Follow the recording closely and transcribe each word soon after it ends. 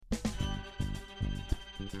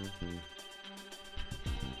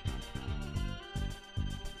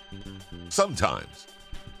Sometimes,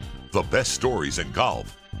 the best stories in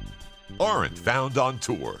golf aren't found on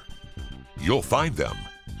tour. You'll find them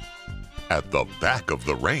at the back of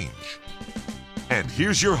the range. And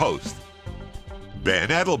here's your host, Ben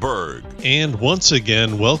Adelberg. And once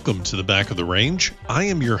again, welcome to the back of the range. I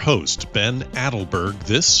am your host, Ben Adelberg.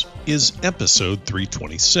 This is episode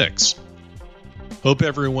 326. Hope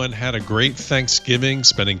everyone had a great Thanksgiving,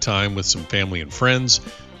 spending time with some family and friends.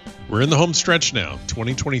 We're in the home stretch now.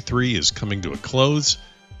 2023 is coming to a close.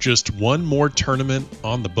 Just one more tournament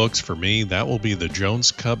on the books for me. That will be the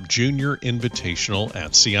Jones Cup Junior Invitational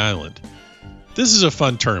at Sea Island. This is a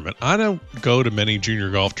fun tournament. I don't go to many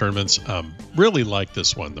junior golf tournaments. Really like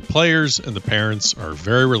this one. The players and the parents are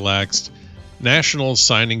very relaxed. National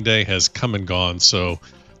Signing Day has come and gone, so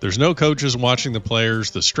there's no coaches watching the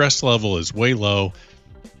players. The stress level is way low.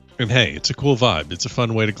 And hey, it's a cool vibe. It's a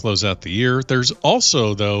fun way to close out the year. There's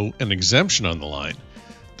also, though, an exemption on the line.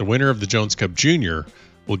 The winner of the Jones Cup Junior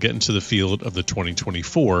will get into the field of the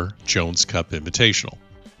 2024 Jones Cup Invitational.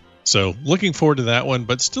 So looking forward to that one,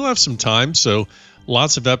 but still have some time. So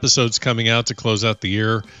lots of episodes coming out to close out the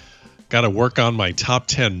year. Got to work on my top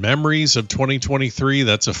 10 memories of 2023.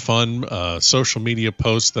 That's a fun social media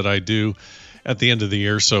post that I do at the end of the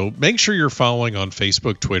year. So make sure you're following on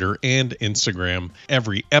Facebook, Twitter, and Instagram.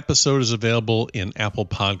 Every episode is available in Apple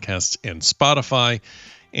Podcasts and Spotify.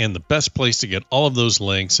 And the best place to get all of those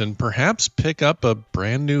links and perhaps pick up a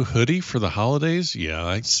brand new hoodie for the holidays. Yeah,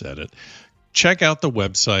 I said it. Check out the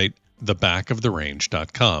website,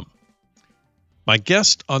 thebackoftherange.com. My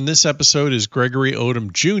guest on this episode is Gregory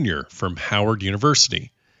Odom Jr. from Howard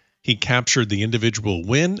University. He captured the individual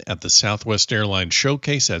win at the Southwest Airlines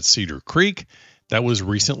Showcase at Cedar Creek that was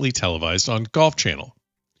recently televised on Golf Channel.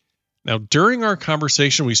 Now, during our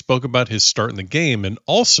conversation, we spoke about his start in the game and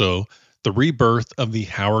also the rebirth of the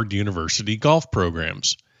Howard University golf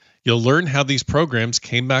programs. You'll learn how these programs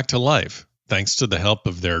came back to life, thanks to the help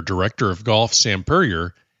of their director of golf, Sam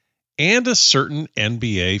Puryear, and a certain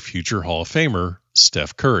NBA future Hall of Famer,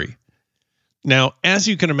 Steph Curry. Now, as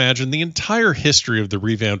you can imagine, the entire history of the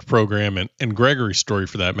revamped program, and Gregory's story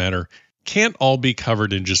for that matter, can't all be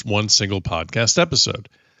covered in just one single podcast episode.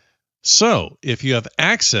 So, if you have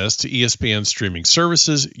access to ESPN streaming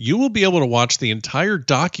services, you will be able to watch the entire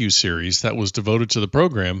docu-series that was devoted to the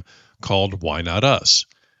program called Why Not Us?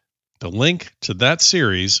 The link to that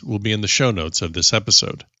series will be in the show notes of this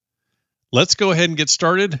episode. Let's go ahead and get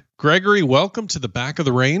started. Gregory, welcome to the back of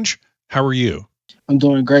the range. How are you? I'm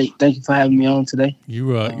doing great. Thank you for having me on today.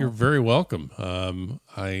 You're very welcome.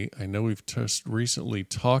 I know we've just recently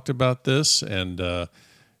talked about this, and I'm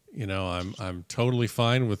totally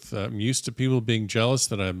fine with. I'm used to people being jealous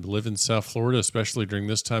that I live in South Florida, especially during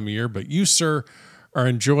this time of year. But you, sir, are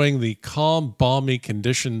enjoying the calm, balmy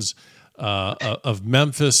conditions of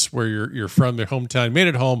Memphis, where you're from, your hometown. You made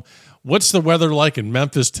it home. What's the weather like in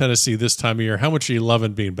Memphis, Tennessee this time of year? How much are you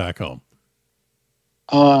loving being back home?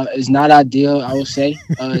 It's not ideal, I would say.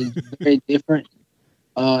 It's very different.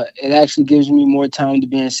 It actually gives me more time to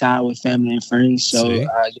be inside with family and friends, so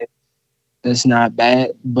that's not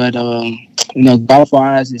bad. But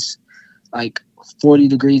golf-wise, it's like 40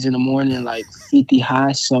 degrees in the morning, like 50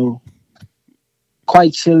 high, so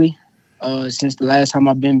quite chilly since the last time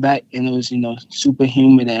I've been back, and it was super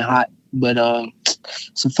humid and hot. But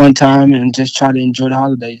it's a fun time, and just try to enjoy the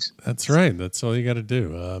holidays. That's right. That's all you got to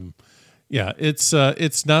do. Yeah, it's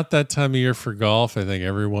not that time of year for golf. I think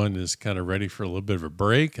everyone is kind of ready for a little bit of a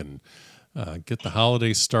break and get the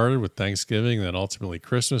holidays started with Thanksgiving, and then ultimately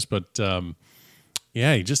Christmas. But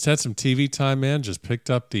you just had some TV time, man. Just picked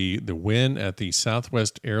up the win at the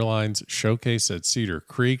Southwest Airlines Showcase at Cedar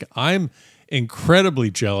Creek. I'm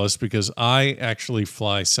incredibly jealous because I actually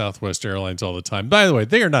fly Southwest Airlines all the time. By the way,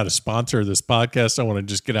 they are not a sponsor of this podcast. I want to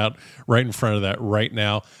just get out right in front of that right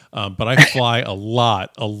now. But I fly a lot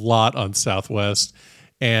on Southwest,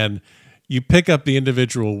 and you pick up the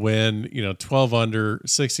individual win, 12 under,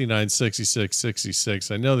 69, 66,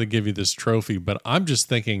 66. I know they give you this trophy, but I'm just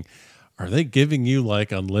thinking, are they giving you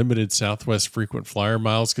like unlimited Southwest frequent flyer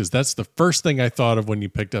miles? Because that's the first thing I thought of when you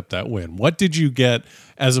picked up that win. What did you get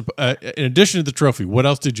in addition to the trophy? What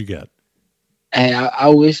else did you get? Hey, I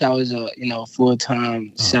wish I was a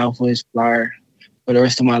full-time Southwest flyer for the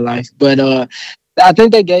rest of my life. But I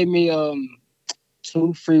think they gave me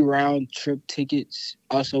 2 free round trip tickets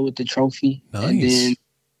also with the trophy. Nice. And then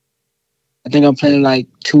I think I'm planning like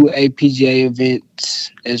 2 APGA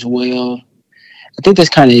events as well. I think that's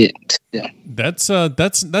kind of it. Yeah. That's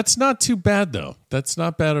not too bad though. That's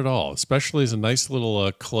not bad at all, especially as a nice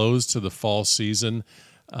little close to the fall season.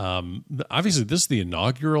 Obviously, this is the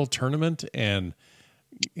inaugural tournament, and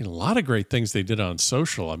a lot of great things they did on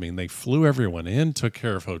social. I mean, they flew everyone in, took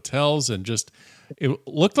care of hotels, and just it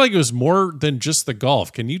looked like it was more than just the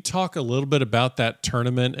golf. Can you talk a little bit about that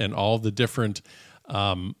tournament and all the different,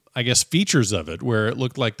 I guess, features of it, where it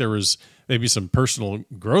looked like there was maybe some personal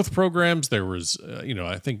growth programs. There was,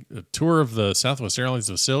 I think a tour of the Southwest Airlines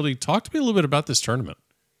facility. Talk to me a little bit about this tournament.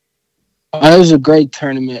 It was a great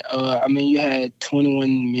tournament. I mean, you had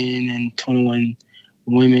 21 men and 21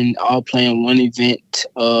 women all playing one event.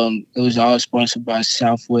 It was all sponsored by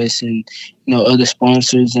Southwest and, other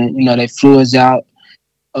sponsors. And, they flew us out,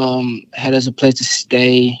 had us a place to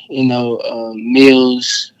stay,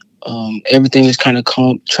 meals. Everything was kind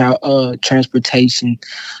of transportation,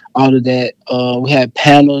 all of that. We had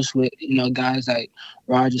panels with, guys like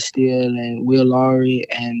Roger Steele and Will Lowry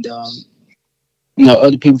and,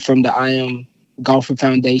 other people from the I Am Golfer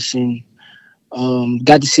Foundation.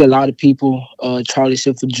 Got to see a lot of people. Charlie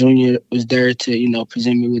Silver Jr. was there to,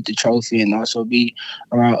 present me with the trophy and also be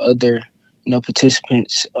around other,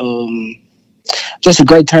 participants. Just a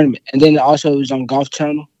great tournament. And then also it was on Golf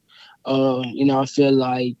Channel. I feel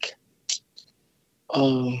like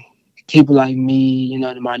people like me,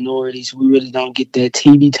 the minorities, we really don't get that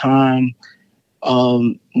TV time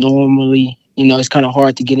normally. It's kind of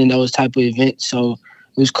hard to get in those type of events. So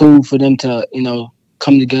it was cool for them to,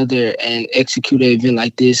 come together and execute an event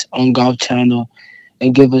like this on Golf Channel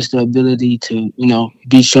and give us the ability to,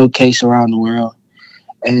 be showcased around the world.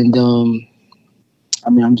 And,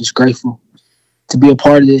 I'm just grateful to be a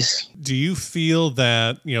part of this. Do you feel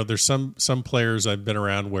that, there's some players I've been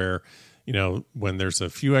around where, when there's a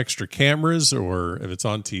few extra cameras or if it's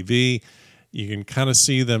on TV, you can kind of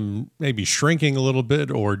see them maybe shrinking a little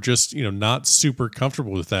bit or just, not super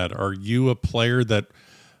comfortable with that. Are you a player that,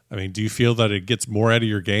 do you feel that it gets more out of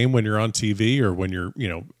your game when you're on TV or when you're,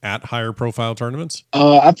 at higher profile tournaments?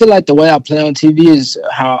 I feel like the way I play on TV is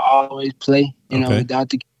how I always play, without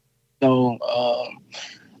the. So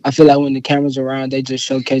I feel like when the camera's around, they just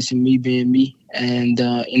showcasing me being me. And,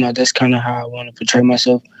 that's kind of how I want to portray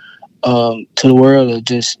myself to the world, of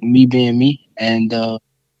just me being me. And I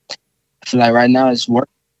feel like right now it's working.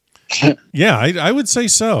 Yeah, I would say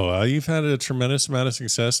so. You've had a tremendous amount of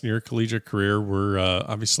success in your collegiate career. We're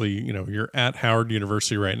obviously, you're at Howard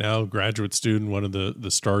University right now, graduate student, one of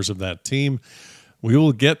the stars of that team. We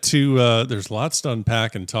will get to, there's lots to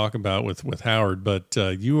unpack and talk about with Howard, but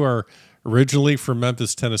you are originally from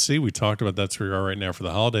Memphis, Tennessee. We talked about that's where you are right now for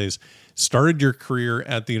the holidays. Started your career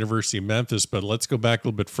at the University of Memphis, but let's go back a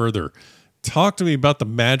little bit further. Talk to me about the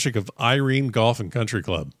magic of Irene Golf and Country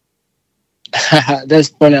Club. That's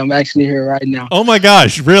funny. I'm actually here right now. Oh my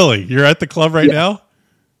gosh, really? You're at the club right now?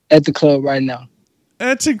 At the club right now.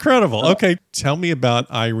 That's incredible. Okay, tell me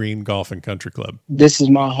about Irene Golf and Country Club. This is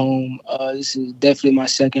my home. This is definitely my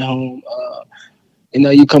second home.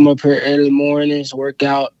 You come up here early mornings, work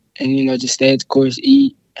out, and, just stay at the course,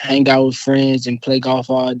 eat, hang out with friends, and play golf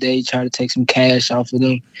all day, try to take some cash off of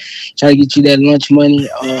them, try to get you that lunch money,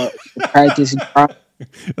 practice.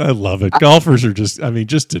 I love it. Golfers are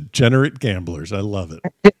just degenerate gamblers. I love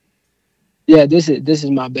it. Yeah, this is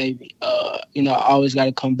my baby. I always got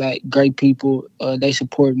to come back. Great people. They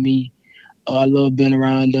support me. I love being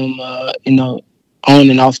around them. On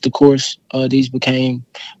and off the course. These became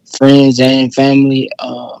friends and family.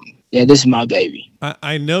 This is my baby.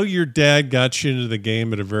 I know your dad got you into the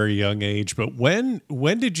game at a very young age, but when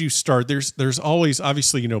did you start? There's always,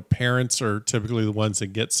 obviously, parents are typically the ones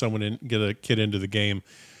that get a kid into the game,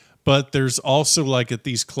 but there's also, like, at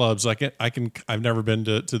these clubs, like I've never been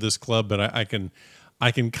to this club, but I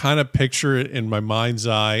can kind of picture it in my mind's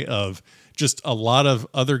eye of just a lot of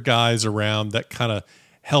other guys around that kind of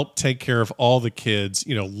help take care of all the kids,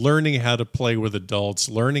 learning how to play with adults,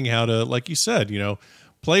 learning how to, like you said,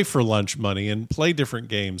 play for lunch money and play different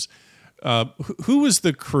games. Who was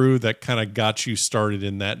the crew that kind of got you started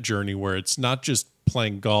in that journey where it's not just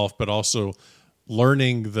playing golf, but also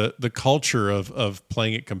learning the culture of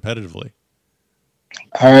playing it competitively?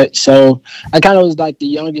 All right. So I kind of was like the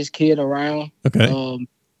youngest kid around, okay.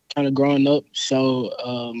 Kind of growing up. So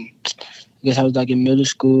I guess I was like in middle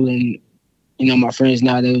school and, my friends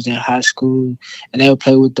now, they was in high school and they would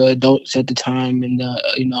play with the adults at the time and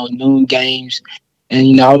the, noon games.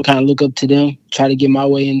 And, I would kind of look up to them, try to get my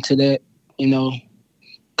way into that,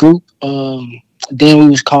 group. Then we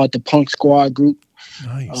was called the Punk Squad group.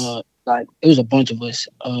 Nice. It was a bunch of us.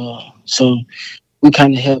 So we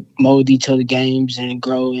kind of helped mold each other games and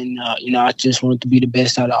grow. And, I just wanted to be the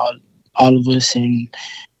best out of all of us. And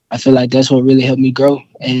I feel like that's what really helped me grow.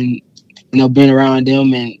 And, being around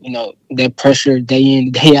them and, that pressure day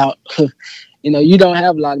in, day out, you don't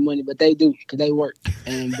have a lot of money, but they do because they work.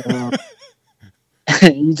 And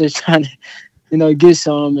you just trying to, get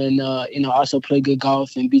some and, also play good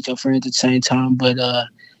golf and beat your friends at the same time. But,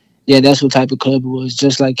 yeah, that's what type of club it was,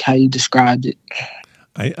 just like how you described it.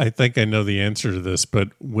 I think I know the answer to this, but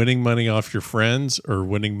winning money off your friends or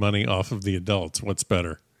winning money off of the adults, what's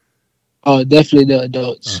better? Oh, definitely the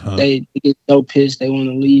adults. Uh-huh. They get so pissed they want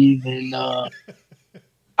to leave, and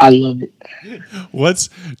I love it.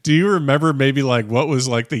 Do you remember maybe like what was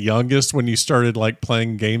like the youngest when you started like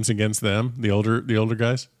playing games against them, the older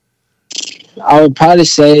guys? I would probably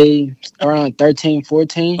say around 13,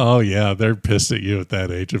 14. Oh, yeah. They're pissed at you at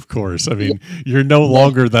that age, of course. I mean, you're no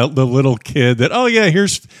longer the little kid that, oh, yeah,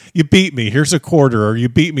 you beat me. Here's a quarter. Or you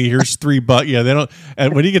beat me. Here's $3. Yeah, they don't.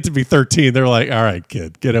 And when you get to be 13, they're like, all right,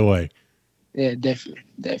 kid, get away. Yeah, definitely.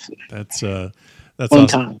 That's fun awesome.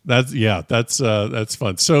 Time. That's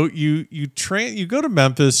fun. So you go to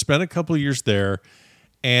Memphis, spend a couple of years there,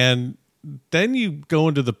 and then you go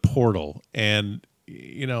into the portal, and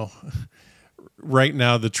right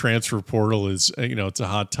now the transfer portal is, it's a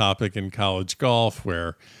hot topic in college golf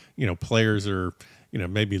where, players are,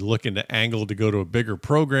 maybe looking to angle to go to a bigger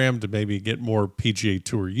program to maybe get more PGA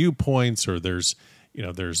Tour U points, or there's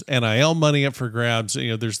NIL money up for grabs.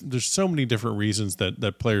 There's so many different reasons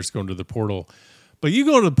that players go into the portal, but you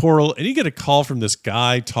go to the portal and you get a call from this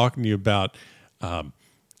guy talking to you about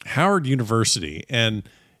Howard University. And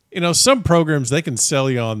some programs, they can sell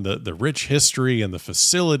you on the rich history and the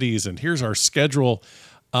facilities, and here's our schedule.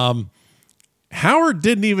 Howard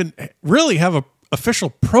didn't even really have an official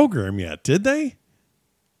program yet, did they?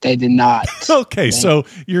 They did not. Okay, so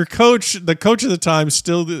your coach, the coach of the time,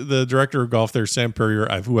 still the director of golf there, Sam Perrier,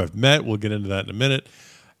 who I've met. We'll get into that in a minute.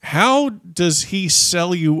 How does he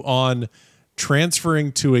sell you on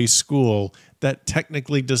transferring to a school that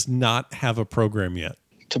technically does not have a program yet?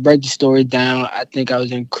 To break the story down, I think I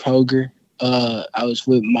was in Kroger. I was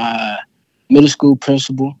with my middle school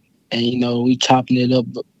principal, and, we chopping it up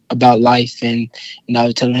about life. And, I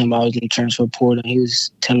was telling him I was in the transfer portal. He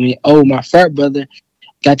was telling me, oh, my frat brother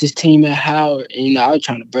got this team at Howard. And, I was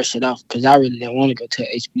trying to brush it off because I really didn't want to go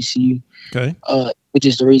to HBCU. Okay. Which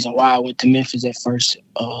is the reason why I went to Memphis at first,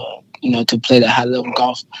 to play that high-level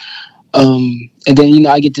golf. And then,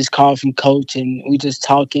 I get this call from coach, and we just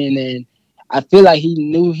talking, and I feel like he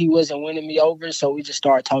knew he wasn't winning me over, so we just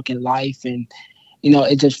started talking life, and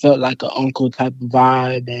it just felt like an uncle type of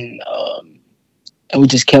vibe, and we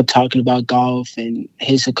just kept talking about golf and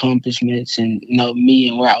his accomplishments, and me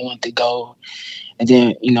and where I want to go, and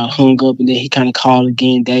then hung up, and then he kind of called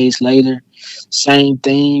again days later, same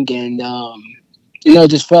thing, and it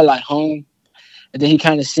just felt like home, and then he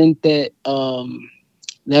kind of sent that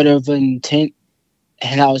letter of intent,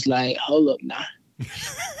 and I was like, hold up, nah.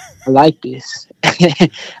 I like this.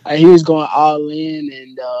 He was going all in,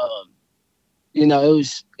 and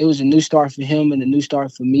it was a new start for him and a new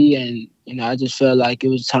start for me, and I just felt like it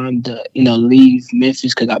was time to leave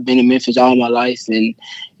Memphis because I've been in Memphis all my life, and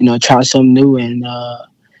try something new, and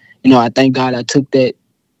I thank God I took that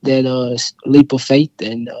leap of faith,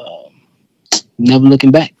 and never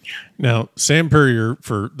looking back. Now, Sam Perrier,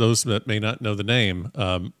 for those that may not know the name,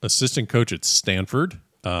 assistant coach at Stanford.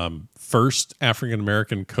 First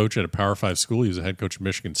African-American coach at a Power 5 school. He was a head coach at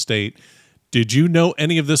Michigan State. Did you know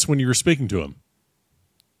any of this when you were speaking to him?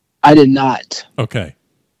 I did not. Okay.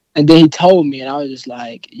 And then he told me, and I was just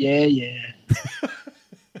like, yeah.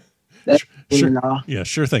 That's sure. Yeah,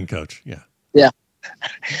 sure thing, coach. Yeah.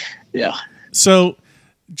 Yeah. So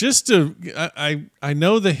just I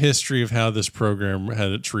know the history of how this program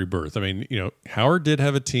had its rebirth. I mean, Howard did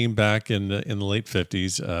have a team back in the late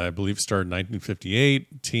 50s. I believe it started in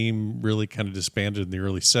 1958. Team really kind of disbanded in the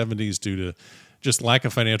early 70s due to just lack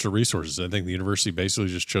of financial resources. I think the university basically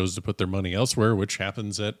just chose to put their money elsewhere, which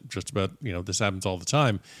happens at just about, this happens all the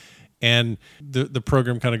time. And the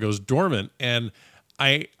program kind of goes dormant. And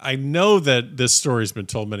I know that this story has been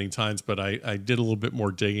told many times, but I did a little bit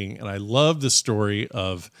more digging, and I love the story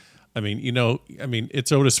of,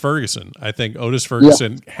 it's Otis Ferguson. I think Otis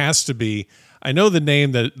Ferguson has to be, I know the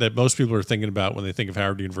name that most people are thinking about when they think of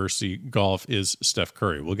Howard University golf is Steph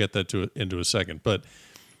Curry. We'll get that into a second. But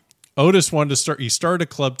Otis he started a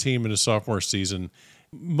club team in his sophomore season.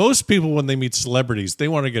 Most people, when they meet celebrities, they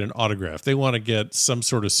want to get an autograph. They want to get some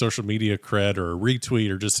sort of social media cred or a retweet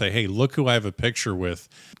or just say, hey, look who I have a picture with.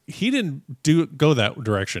 He didn't go that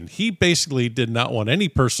direction. He basically did not want any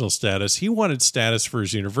personal status. He wanted status for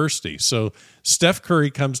his university. So Steph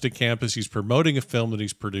Curry comes to campus. He's promoting a film that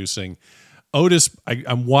he's producing. Otis,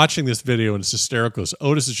 I'm watching this video and it's hysterical.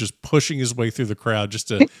 Otis is just pushing his way through the crowd just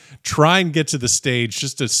to try and get to the stage,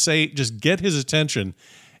 just to get his attention.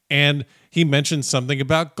 And he mentioned something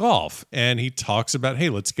about golf, and he talks about, hey,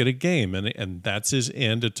 let's get a game. And that's his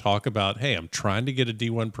end, to talk about, hey, I'm trying to get a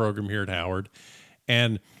D1 program here at Howard.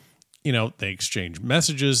 And, they exchange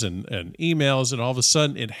messages and emails, and all of a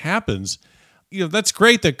sudden it happens. That's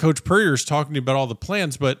great that Coach Purrier is talking to you about all the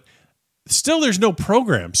plans, but still there's no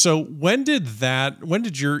program. So when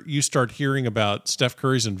did you start hearing about Steph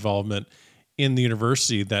Curry's involvement in the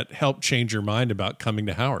university that helped change your mind about coming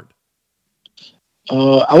to Howard?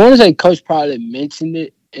 I want to say Coach probably mentioned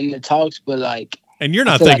it in the talks, but and you're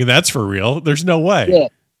not thinking that's for real. There's no way.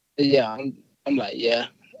 Yeah. I'm like, yeah,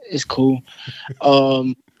 it's cool.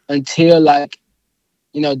 Until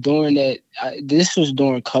during that, this was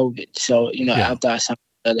during COVID. So after I signed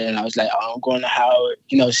that, I was like, oh, I'm going to Howard.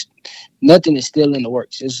 Nothing is still in the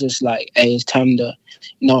works. It's just like, hey, it's time to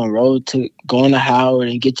enroll to going to Howard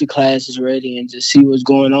and get your classes ready and just see what's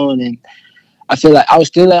going on. And I feel like I was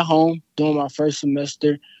still at home doing my first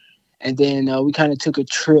semester, and then we kind of took a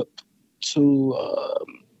trip to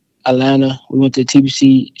Atlanta. We went to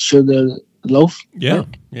TBC Sugar Loaf. Yeah.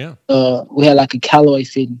 We had like a Callaway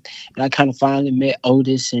fitting, and I kind of finally met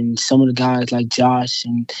Otis and some of the guys like Josh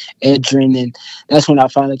and Edrin, and that's when I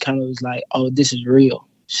finally kind of was like, oh, this is real.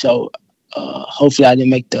 So hopefully I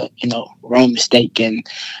didn't make the wrong mistake, and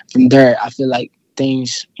from there I feel like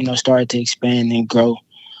things started to expand and grow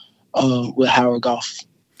with Howard Golf.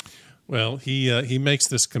 Well, he makes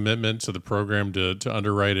this commitment to the program to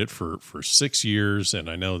underwrite it for 6 years, and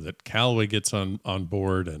I know that Callaway gets on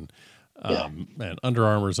board, and Under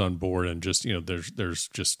Armour's on board, and just there's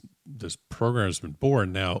just this program has been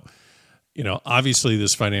born now. Obviously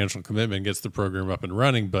this financial commitment gets the program up and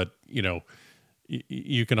running, but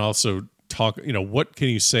you can also talk. What can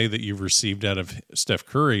you say that you've received out of Steph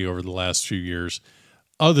Curry over the last few years,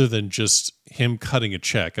 other than just him cutting a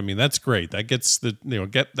check? I mean, that's great. That gets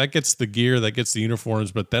that gets the gear, that gets the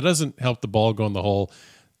uniforms, but that doesn't help the ball go in the hole.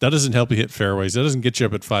 That doesn't help you hit fairways. That doesn't get you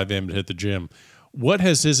up at 5 a.m. to hit the gym. What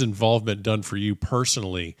has his involvement done for you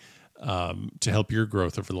personally to help your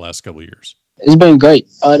growth over the last couple of years? It's been great.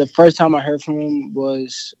 The first time I heard from him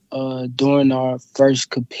was during our first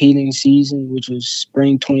competing season, which was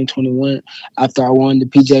spring 2021, after I won the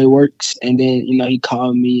PGA Works. And then, he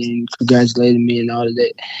called me and congratulated me and all of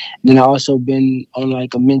that. And then I also been on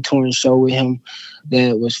like a mentoring show with him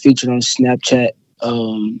that was featured on Snapchat.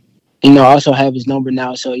 I also have his number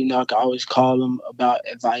now, so, I can always call him about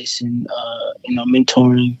advice and,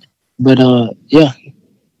 mentoring. But,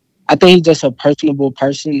 I think he's just a personable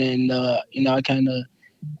person, and I kind of,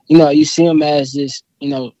 you see him as this,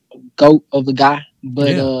 goat of a guy,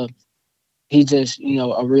 but he's just,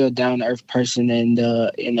 a real down to earth person, and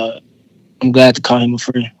I'm glad to call him a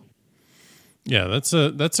friend. Yeah, that's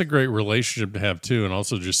a great relationship to have too, and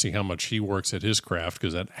also just see how much he works at his craft,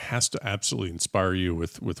 because that has to absolutely inspire you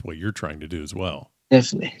with what you're trying to do as well.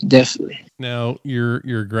 Definitely. Now, you're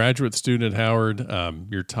a graduate student at Howard.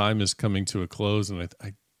 Your time is coming to a close, and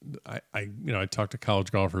I talk to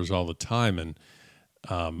college golfers all the time, and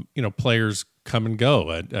players come and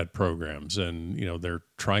go at programs, and they're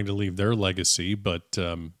trying to leave their legacy, but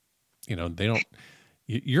they don't.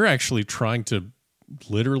 You're actually trying to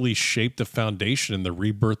literally shape the foundation and the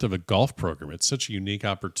rebirth of a golf program. It's such a unique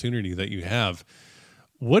opportunity that you have.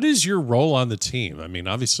 What is your role on the team? I mean,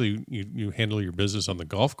 obviously you handle your business on the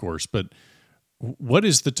golf course, but what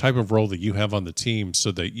is the type of role that you have on the team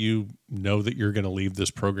so that you know that you're going to leave this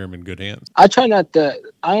program in good hands? I don't like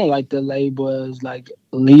the label as like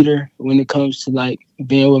leader when it comes to like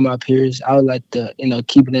being with my peers. I would like to,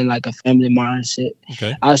 keep it in like a family mindset.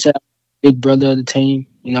 Okay. I said big brother of the team.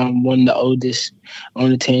 I'm one of the oldest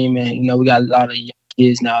on the team, and we got a lot of young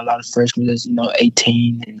kids now, a lot of freshmen that's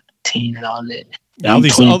 18 and 19 and all that.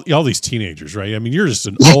 All these teenagers, right? I mean, you're just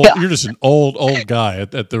an old guy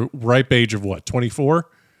at the ripe age of what, 24?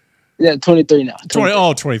 Yeah, 23 now.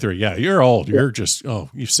 23. Yeah, you're old. Yeah. You're just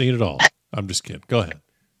you've seen it all. I'm just kidding. Go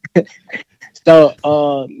ahead. So,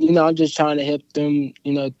 I'm just trying to help them,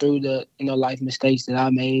 through the, life mistakes that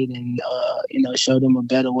I made, and show them a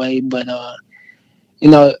better way. But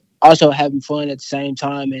also having fun at the same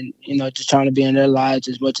time, and just trying to be in their lives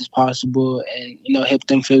as much as possible, and help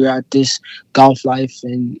them figure out this golf life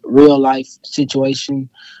and real life situation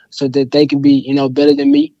so that they can be better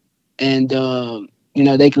than me, and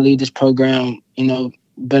they can lead this program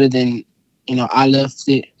better than I left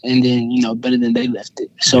it, and then better than they left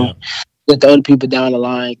it. So that the other people down the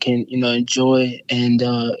line can enjoy and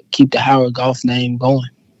keep the Howard Golf name going.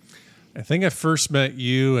 I think I first met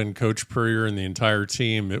you and Coach Purrier and the entire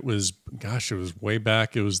team. It was way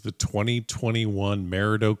back. It was the 2021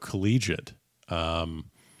 Merido Collegiate.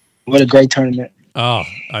 What a great tournament. Oh,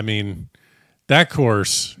 I mean, That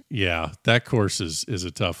course is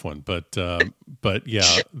a tough one, but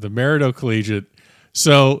yeah, the Merito Collegiate.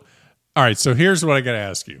 So, all right. So here's what I got to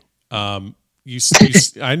ask you. I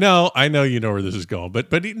know you know where this is going, but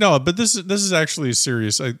this is actually a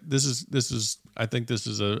serious. I think this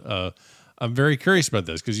is I'm very curious about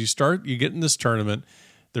this because you get in this tournament.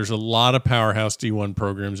 There's a lot of powerhouse D1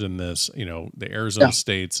 programs in this. You know, the Arizona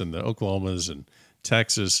States and the Oklahomas and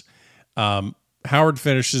Texas. Howard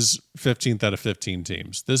finishes 15th out of 15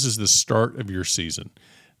 teams. This is the start of your season.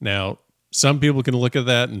 Now, some people can look at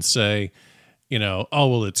that and say, you know, oh,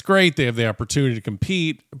 well, it's great. They have the opportunity to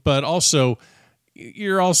compete, but also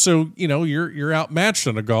you're outmatched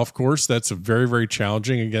on a golf course that's very, very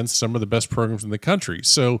challenging against some of the best programs in the country.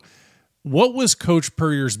 So what was Coach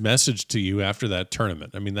Puryear's message to you after that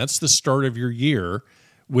tournament? I mean, that's the start of your year,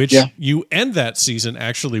 which you end that season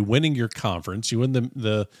actually winning your conference. You win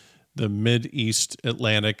the Mid-East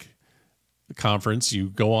Atlantic Conference. You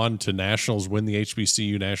go on to nationals, win the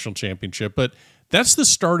HBCU National Championship. But that's the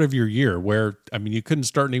start of your year where, I mean, you couldn't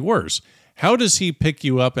start any worse. How does he pick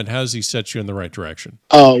you up and how does he set you in the right direction?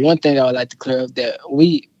 One thing I would like to clear up that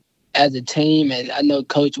we, as a team, and I know,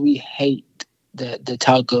 Coach, we hate the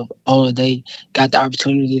talk of, oh, they got the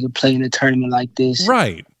opportunity to play in a tournament like this.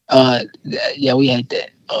 Right. Yeah, we hate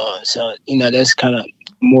that. So, you know, that's kind of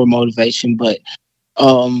more motivation. But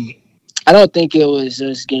I don't think it was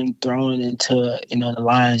just getting thrown into, you know, the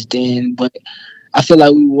lion's den, but I feel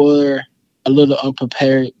like we were a little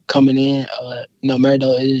unprepared coming in. You know,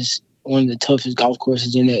 Merito is one of the toughest golf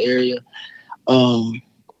courses in that area.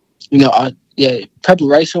 You know,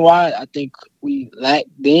 preparation-wise, I think we lacked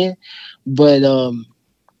then, but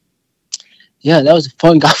yeah, that was a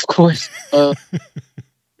fun golf course. That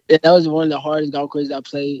was one of the hardest golf courses I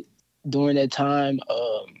played during that time.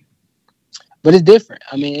 But it's different.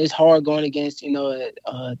 I mean, it's hard going against, you know,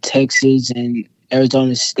 Texas and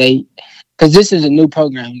Arizona State because this is a new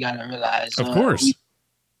program. You got to realize. Of course.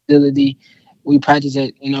 We practice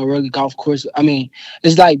at, you know, rugged golf course. I mean,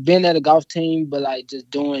 it's like being at a golf team, but like just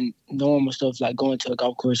doing normal stuff, like going to a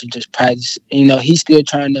golf course and just practice. You know, he's still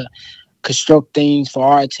trying to construct things for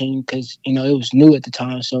our team because, you know, it was new at the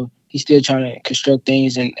time. So he's still trying to construct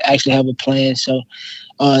things and actually have a plan. So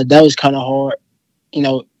that was kind of hard, you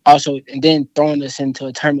know. Also, and then throwing us into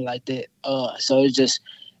a tournament like that. So it's just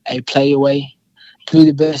a play away, do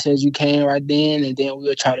the best as you can right then, and then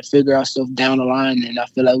we'll try to figure out stuff down the line. And I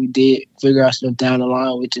feel like we did figure out stuff down the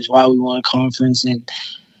line, which is why we won conference and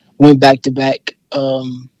went back to back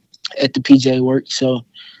at the PGA work. So,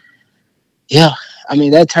 yeah, I mean,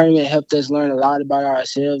 that tournament helped us learn a lot about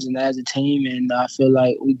ourselves and as a team, and I feel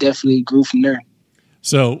like we definitely grew from there.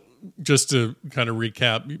 So, just to kind of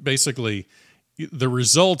recap, basically, the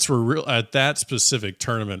results were at that specific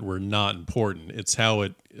tournament were not important. It's how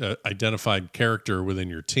it identified character within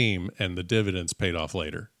your team, and the dividends paid off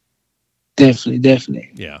later. Definitely.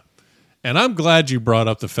 Yeah. And I'm glad you brought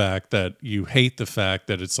up the fact that you hate the fact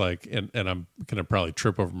that it's like, and I'm going to probably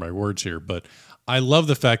trip over my words here, but I love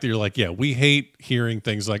the fact that you're like, yeah, we hate hearing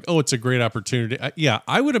things like, oh, it's a great opportunity. Yeah,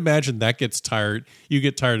 I would imagine that gets tired. You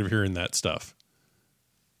get tired of hearing that stuff.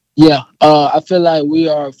 Yeah, I feel like we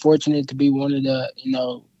are fortunate to be one of the, you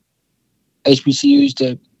know, HBCUs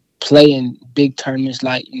that play in big tournaments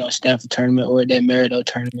like, you know, Stanford tournament or that Merito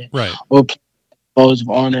tournament, right? Or bowls of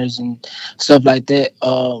honors and stuff like that.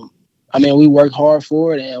 I mean, we work hard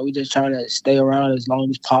for it, and we just trying to stay around as long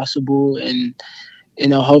as possible, and, you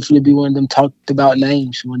know, hopefully be one of them talked about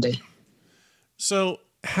names one day. So,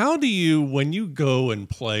 how do you, when you go and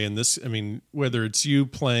play in this, I mean, whether it's you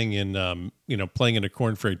playing in, you know, playing in a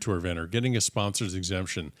Korn Ferry Tour event or getting a sponsor's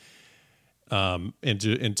exemption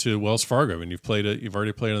into Wells Fargo, and you've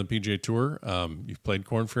already played on the PGA Tour, you've played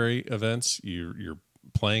Korn Ferry events, you're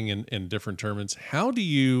playing in different tournaments. How do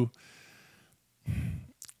you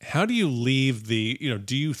leave the, you know,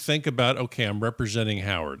 do you think about, okay, I'm representing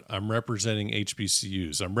Howard, I'm representing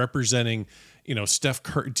HBCUs, I'm representing, you know, Steph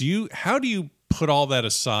Curry. How do you put all that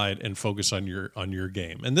aside and focus on your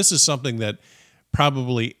game? And this is something that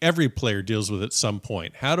probably every player deals with at some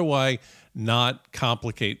point. How do I not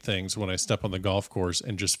complicate things when I step on the golf course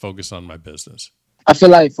and just focus on my business? I feel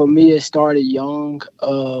like for me, it started young.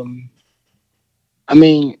 I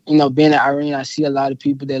mean, you know, being at Irene, I see a lot of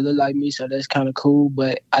people that look like me, so that's kind of cool.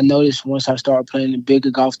 But I noticed once I started playing in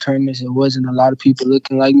bigger golf tournaments, it wasn't a lot of people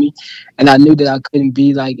looking like me. And I knew that I couldn't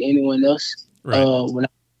be like anyone else when I was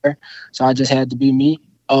there. So I just had to be me.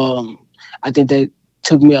 I think that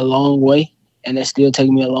took me a long way, and it's still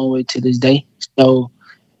taking me a long way to this day. So,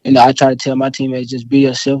 you know, I try to tell my teammates, just be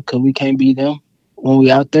yourself, because we can't be them when we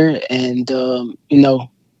out there. And, you know,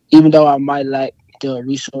 even though I might lack the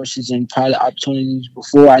resources and probably opportunities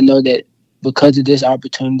before. I know that because of this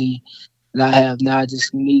opportunity that I have now, I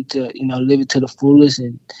just need to, live it to the fullest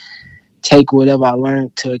and take whatever I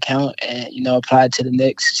learned to account and, apply it to the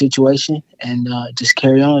next situation and just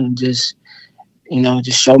carry on and just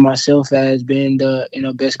show myself as being the,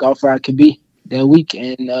 best golfer I could be that week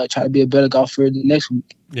and try to be a better golfer the next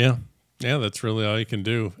week. Yeah. Yeah, that's really all you can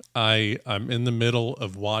do. I'm in the middle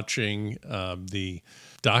of watching the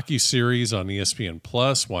docu-series on ESPN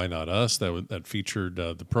Plus, Why Not Us, that featured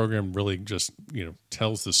the program really just,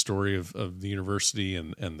 tells the story of the university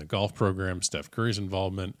and the golf program, Steph Curry's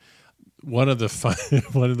involvement. One of the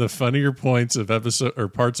funnier points of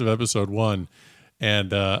parts of episode 1.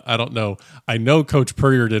 And I don't know. I know Coach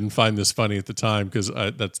Purrier didn't find this funny at the time because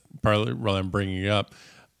that's probably why I'm bringing it up.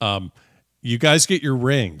 You guys get your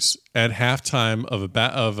rings at halftime of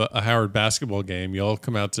a Howard basketball game. You all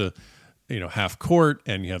come out to, half court,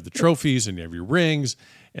 and you have the trophies, and you have your rings,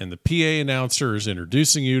 and the PA announcer is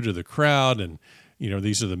introducing you to the crowd, and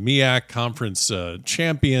these are the MEAC conference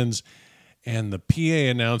champions. And the PA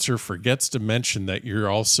announcer forgets to mention that you're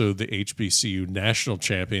also the HBCU national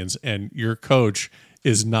champions, and your coach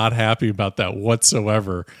is not happy about that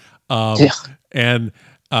whatsoever. And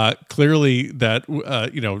clearly that,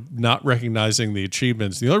 not recognizing the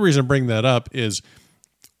achievements. The only reason I bring that up is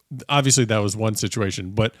obviously that was one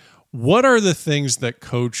situation, but what are the things that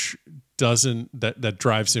coach that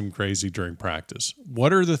drives him crazy during practice?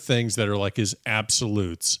 What are the things that are like his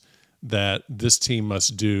absolutes that this team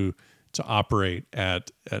must do to operate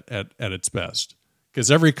at its best? Because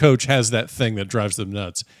every coach has that thing that drives them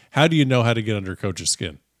nuts. How do you know how to get under coach's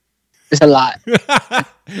skin? It's a lot.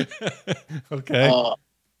 Okay.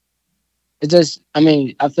 It's just,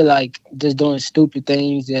 I feel like just doing stupid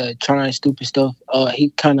things, trying stupid stuff.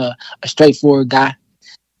 He kind of a straightforward guy.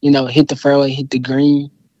 Hit the fairway, hit the green,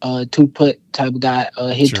 2-putt type of guy.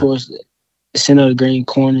 Hit towards the center of the green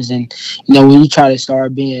corners, and when you try to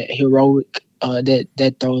start being heroic,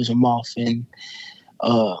 that throws him off, and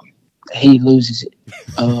he loses it.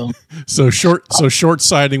 So short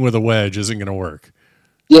sighting with a wedge isn't going to work.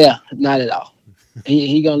 Yeah, not at all.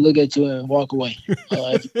 He gonna look at you and walk away.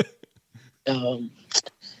 I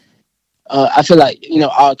feel like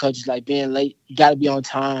all coaches like being late. You got to be on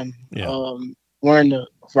time. Yeah. Wearing the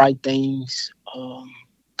right things.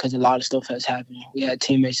 Because a lot of stuff has happened. We had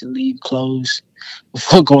teammates that leave clothes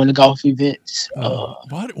before going to golf events.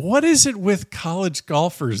 What is it with college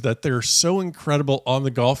golfers that they're so incredible on the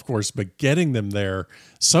golf course, but getting them there?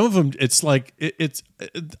 Some of them, it's like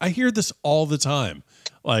I hear this all the time.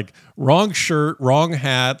 Like wrong shirt, wrong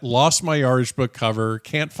hat, lost my yardage book cover,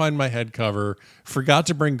 can't find my head cover, forgot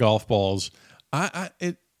to bring golf balls.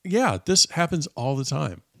 This happens all the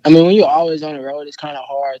time. When you're always on the road, it's kind of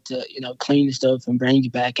hard to, clean the stuff and bring you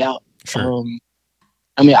back out. Sure.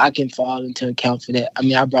 I can fall into account for that.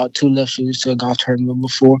 I brought 2 left shoes to a golf tournament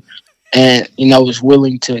before and, was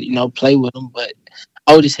willing to, play with them. But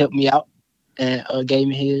Otis helped me out and gave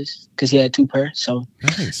me his because he had 2 pairs. So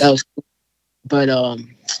nice. That was cool. But,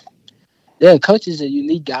 Coach is a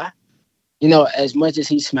unique guy. As much as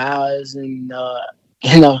he smiles and,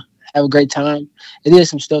 have a great time, it is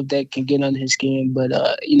some stuff that can get under his skin, but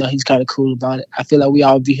he's kind of cool about it. I feel like we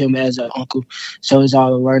all view him as an uncle, so it's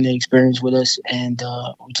all a learning experience with us, and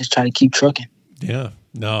we just try to keep trucking. Yeah,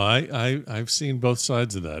 no, I've seen both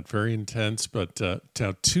sides of that. Very intense, but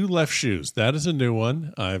now 2 left shoes. That is a new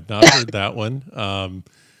one. I've not heard that one.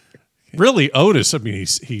 Really, Otis.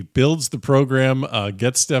 He builds the program,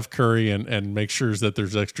 gets Steph Curry, and makes sure that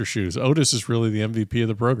there's extra shoes. Otis is really the MVP of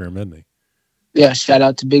the program, isn't he? Yeah, shout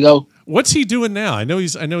out to Big O. What's he doing now? I know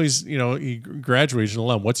he's he graduated an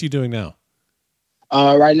alum. What's he doing now?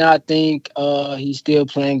 Right now, I think he's still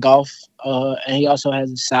playing golf, and he also has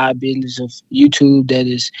a side business of YouTube that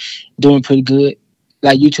is doing pretty good,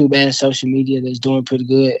 like YouTube and social media that's doing pretty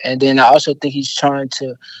good. And then I also think he's trying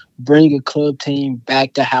to bring a club team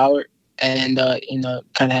back to Howard and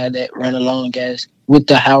kind of have that run along as with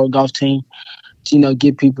the Howard golf team to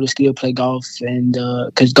get people to still play golf, and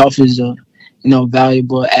because golf is a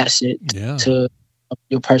valuable asset to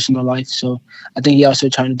your personal life. So I think he also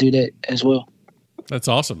trying to do that as well. That's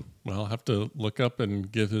awesome. Well, I'll have to look up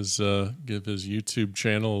and give his YouTube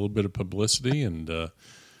channel a little bit of publicity, and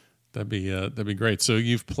that'd be great. So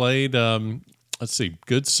you've played. Let's see,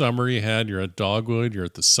 good summer you had. You're at Dogwood. You're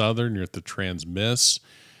at the Southern. You're at the Trans-Miss.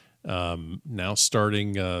 Now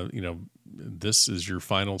starting. This is your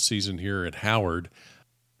final season here at Howard.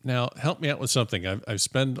 Now, help me out with something. I've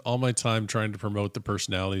spent all my time trying to promote the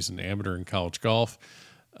personalities in amateur and college golf.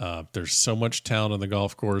 There's so much talent on the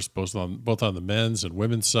golf course, both on the men's and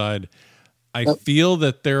women's side. I feel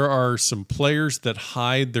that there are some players that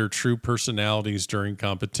hide their true personalities during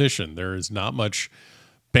competition. There is not much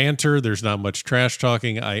banter. There's not much trash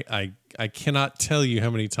talking. I cannot tell you how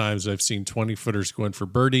many times I've seen 20-footers going for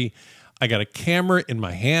birdie. I got a camera in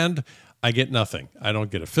my hand. I get nothing. I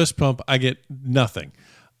don't get a fist pump. I get nothing.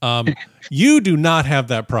 You do not have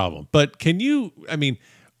that problem. But can you, I mean,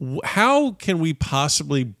 how can we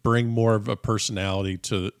possibly bring more of a personality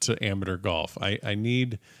to amateur golf? I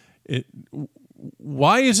need it.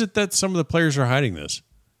 Why is it that some of the players are hiding this?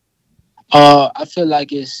 I feel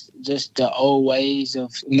like it's just the old ways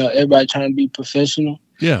of, everybody trying to be professional.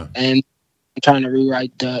 Yeah. And trying to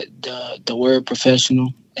rewrite the word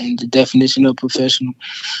professional and the definition of professional.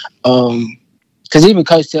 Because even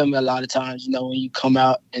coach tell me a lot of times, when you come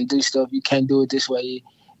out and do stuff, you can't do it this way. You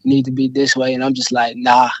need to be this way. And I'm just like,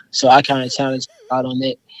 nah. So I kind of challenge out on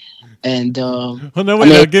it. And well, no, wait,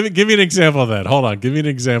 no, give me an example of that. Hold on, give me an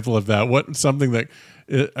example of that.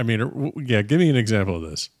 Give me an example of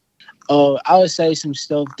this. I would say some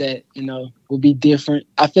stuff that would be different.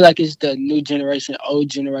 I feel like it's the new generation, old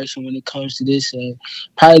generation when it comes to this.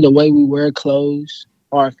 Probably the way we wear clothes,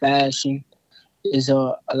 our fashion is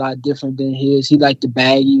a lot different than his. He liked the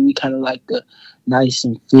baggy. We kind of like the nice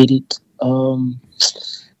and fitted.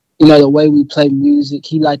 The way we play music,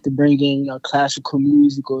 he liked to bring in, classical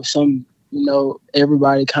music or some,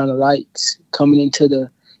 everybody kind of likes coming into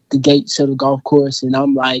the gates of the golf course. And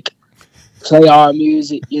I'm like, play our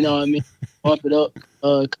music, pump it up,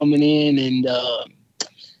 coming in. And,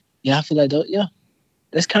 I feel like,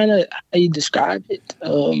 that's kind of how you describe it.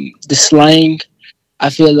 The slang,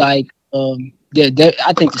 I feel like, I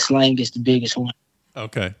think the slang is the biggest one.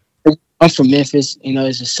 Okay. I'm from Memphis,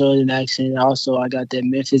 it's a southern accent. Also, I got that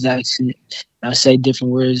Memphis accent. I say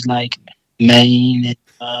different words like Maine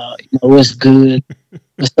and, what's good,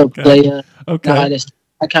 what's up, player. Okay.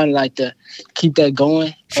 I kind of like to keep that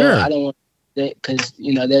going. Sure. I don't want that because,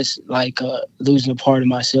 that's like losing a part of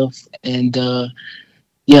myself. And,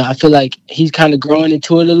 I feel like he's kind of growing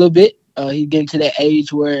into it a little bit. He's getting to that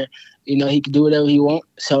age where, he can do whatever he wants.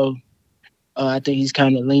 So I think he's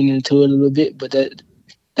kind of leaning into it a little bit, but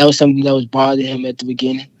that was something that was bothering him at the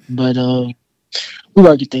beginning, but we're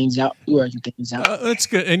working things out. That's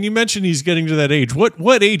good. And you mentioned he's getting to that age.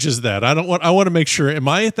 What age is that? I want to make sure. Am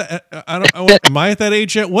I at that? Am I at that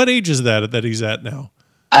age yet? What age is that he's at now?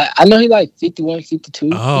 I know he's like 51,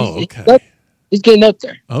 52. Oh, okay. He's getting up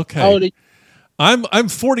there. Okay. How old are you? I'm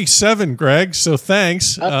 47, Greg. So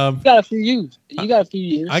thanks. You got a few years. I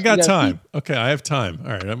got time. Okay, I have time.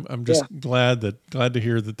 All right. I'm just glad to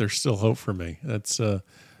hear that there's still hope for me. That's good.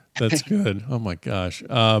 Oh my gosh.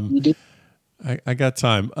 You do? I got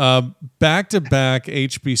time. Back-to-back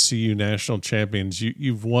HBCU national champions.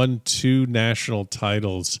 You've won 2 national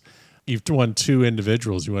titles. You've won 2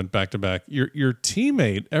 individuals. You went back-to-back. Your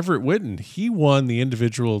teammate, Everett Witten, he won the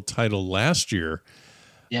individual title last year.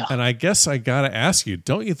 Yeah. And I guess I got to ask you,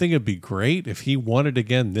 don't you think it'd be great if he won it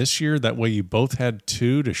again this year? That way you both had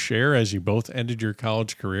 2 to share as you both ended your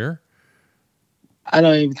college career? I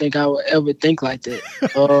don't even think I would ever think like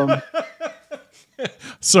that.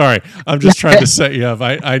 Sorry, I'm just trying to set you up.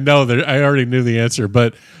 I know that I already knew the answer,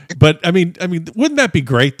 but I mean, wouldn't that be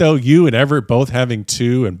great though? You and Everett both having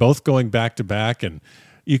 2 and both going back to back, and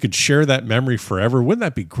you could share that memory forever. Wouldn't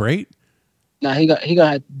that be great? Nah, he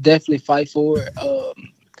gonna definitely fight for it.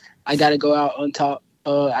 I got to go out on top.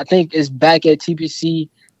 I think it's back at TPC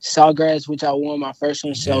Sawgrass, which I won my first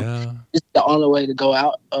one, so it's the only way to go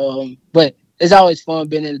out. But it's always fun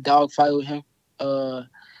being in a dogfight with him.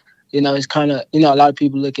 It's kind of, a lot of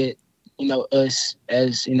people look at, us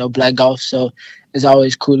as, black golf. So it's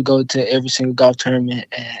always cool to go to every single golf tournament.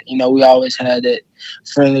 And, we always had that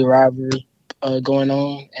friendly rivalry going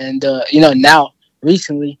on. And, now,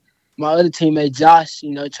 recently, my other teammate, Josh,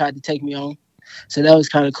 tried to take me on. So that was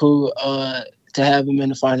kind of cool to have him in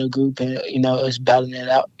the final group and, us battling it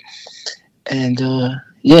out. And,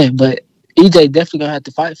 but EJ definitely going to have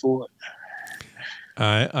to fight for it.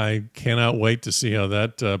 I cannot wait to see how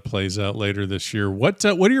that plays out later this year. What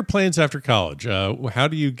are your plans after college? How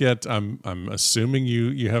do you get? I'm assuming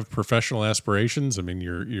you have professional aspirations. I mean,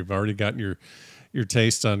 you've already gotten your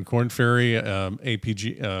taste on Korn Ferry,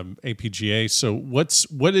 APGA. So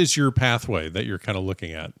what is your pathway that you're kind of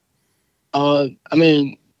looking at?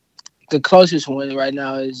 The closest one right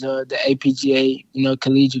now is the APGA,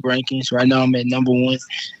 collegiate rankings. Right now I'm at number 1.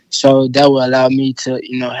 So that will allow me to,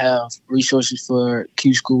 have resources for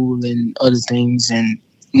Q school and other things and,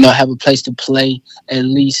 have a place to play at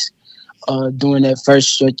least during that first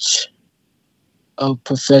stretch of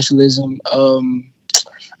professionalism.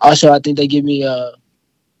 Also, I think they give me a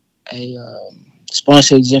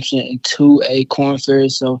sponsor exemption into a corn fair.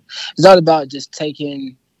 So it's all about just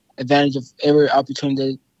taking advantage of every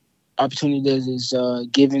opportunity that is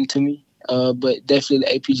given to me. But definitely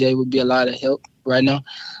the APJ would be a lot of help right now.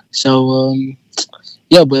 So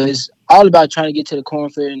yeah, but it's all about trying to get to the corn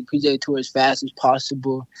fair and the PJ Tour as fast as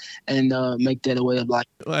possible and make that a way of life.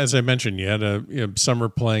 As I mentioned, you had a summer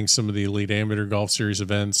playing some of the Elite Amateur Golf Series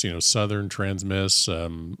events, Southern, Transmiss,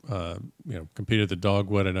 competed at the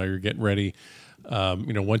Dogwood. I know you're getting ready.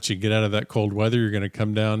 Once you get out of that cold weather, you're going to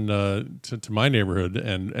come down to my neighborhood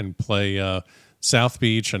and play South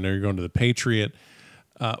Beach. I know you're going to the Patriot.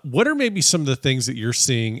 What are maybe some of the things that you're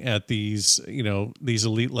seeing at these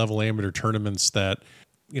elite level amateur tournaments that,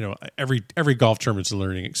 every golf tournament's a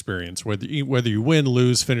learning experience, whether you win,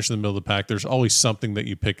 lose, finish in the middle of the pack, there's always something that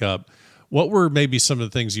you pick up. What were maybe some of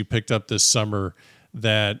the things you picked up this summer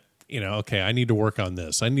that, okay, I need to work on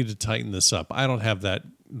this. I need to tighten this up. I don't have that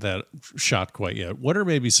shot quite yet. What are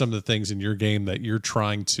maybe some of the things in your game that you're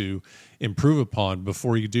trying to improve upon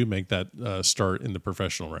before you do make that start in the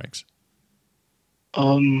professional ranks?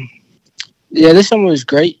 Yeah, this summer was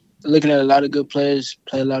great. Looking at a lot of good players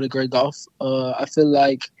play a lot of great golf. I feel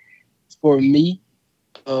like for me,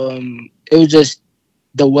 it was just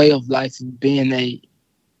the way of life of being a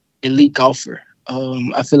elite golfer.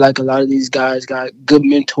 I feel like a lot of these guys got good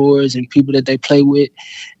mentors and people that they play with,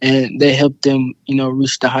 and they help them,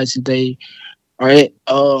 reach the heights that they are at.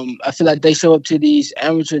 I feel like they show up to these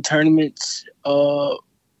amateur tournaments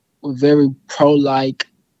with very pro-like.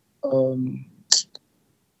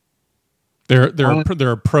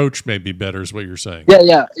 Their approach may be better, is what you're saying.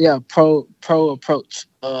 Yeah. Pro approach.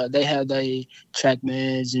 They have the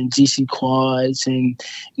TrackMans and GC quads, and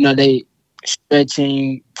they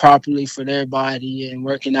stretching properly for their body and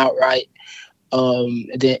working out right.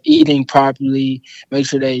 Then eating properly, make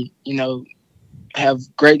sure they have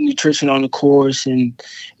great nutrition on the course, and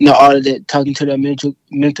all of that. Talking to their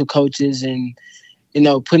mental coaches and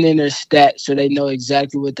putting in their stats so they know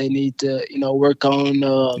exactly what they need to work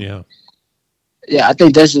on. Yeah, I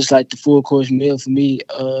think that's just like the full course meal for me,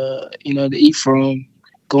 to eat from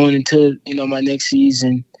going into, my next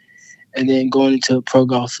season and then going into pro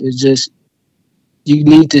golf. It's just, you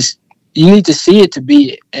need to see it to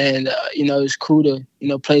be it. And, it's cool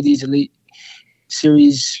to, play these elite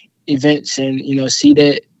series events and, see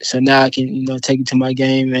that. So now I can, take it to my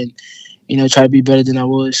game and, try to be better than I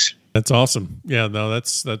was. That's awesome. Yeah, no,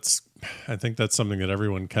 that's I think that's something that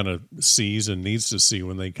everyone kind of sees and needs to see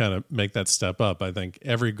when they kind of make that step up. I think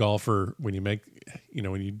every golfer, when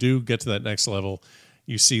you do get to that next level,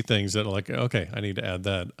 you see things that are like, okay, I need to add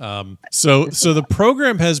that. So the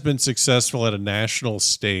program has been successful at a national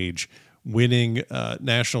stage, winning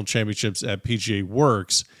national championships at PGA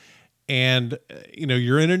Works. And,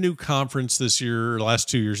 you're in a new conference this year, last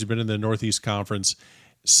 2 years, you've been in the Northeast Conference.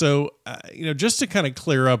 So, just to kind of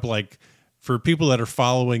clear up, like, for people that are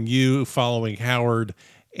following Howard,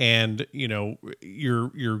 and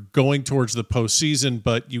you're going towards the postseason,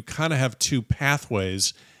 but you kind of have two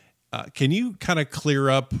pathways. Can you kind of clear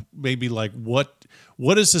up maybe like what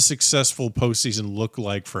does a successful postseason look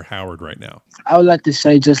like for Howard right now? I would like to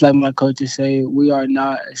say, just like my coaches say, we are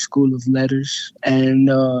not a school of letters, and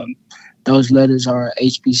those letters are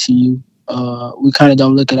HBCU. We kind of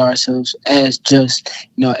don't look at ourselves as just,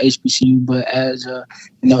 HBCU, but as a,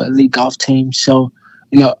 elite golf team. So,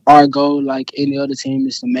 our goal, like any other team,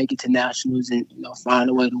 is to make it to nationals and, find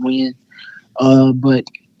a way to win. But,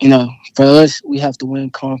 for us, we have to win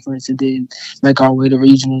conference and then make our way to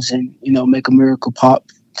regionals and, make a miracle pop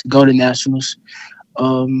to go to nationals.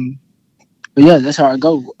 But yeah, that's our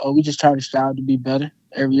goal. We just try to strive to be better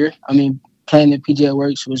every year. I mean, playing at PGA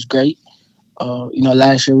Works was great.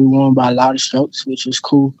 Last year we won by a lot of strokes, which was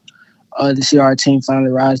cool to see our team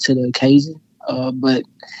finally rise to the occasion. But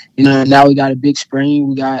now we got a big spring.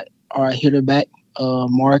 We got our hitter back,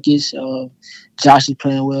 Marcus. Josh is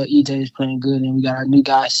playing well. EJ is playing good, and we got our new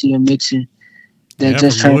guy, CM Mixon, that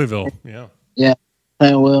just from Louisville. Yeah,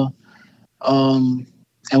 playing well. And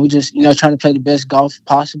we just trying to play the best golf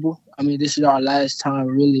possible. I mean, this is our last time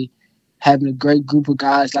really having a great group of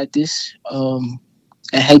guys like this.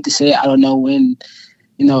 I hate to say it, I don't know when,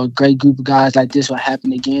 a great group of guys like this will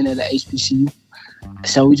happen again at the HBCU.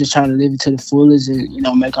 So we're just trying to live it to the fullest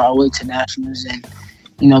and, make our way to nationals and,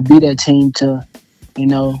 be that team to,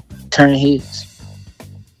 turn heads.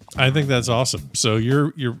 I think that's awesome. So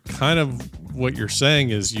you're kind of, what you're saying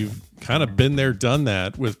is you've kind of been there, done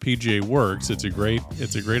that with PGA Works. It's a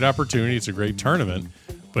great opportunity. It's a great tournament,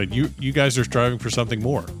 but you guys are striving for something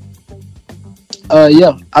more.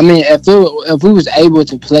 Yeah. I mean, if we was able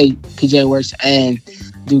to play PGA Works and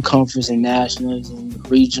do conference and nationals and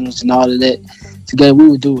regionals and all of that together, we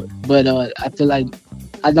would do it. But I feel like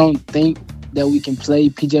I don't think that we can play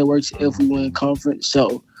PJ Works if we win conference.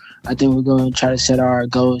 So I think we're going to try to set our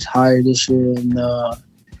goals higher this year and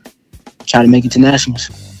try to make it to nationals.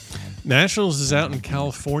 Nationals is out in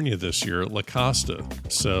California this year at La Costa.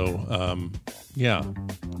 So,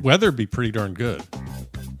 weather be pretty darn good.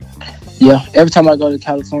 Yeah, every time I go to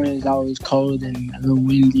California, it's always cold and a little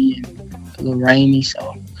windy and a little rainy.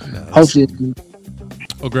 So hopefully it's good.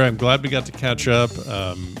 Well, Greg, I'm glad we got to catch up.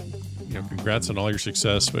 Congrats on all your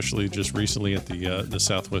success, especially just recently at the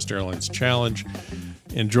Southwest Airlines Challenge.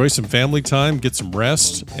 Enjoy some family time, get some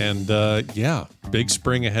rest, and big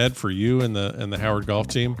spring ahead for you and the Howard golf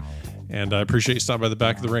team. And I appreciate you stopping by the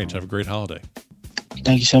back of the range. Have a great holiday.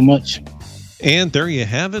 Thank you so much. And there you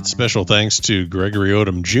have it. Special thanks to Gregory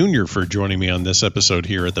Odom Jr. for joining me on this episode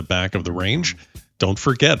here at the back of the range. Don't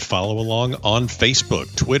forget, follow along on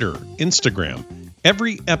Facebook, Twitter, Instagram.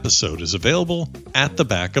 Every episode is available at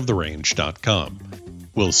thebackoftherange.com.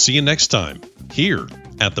 We'll see you next time here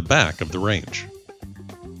at the back of the range.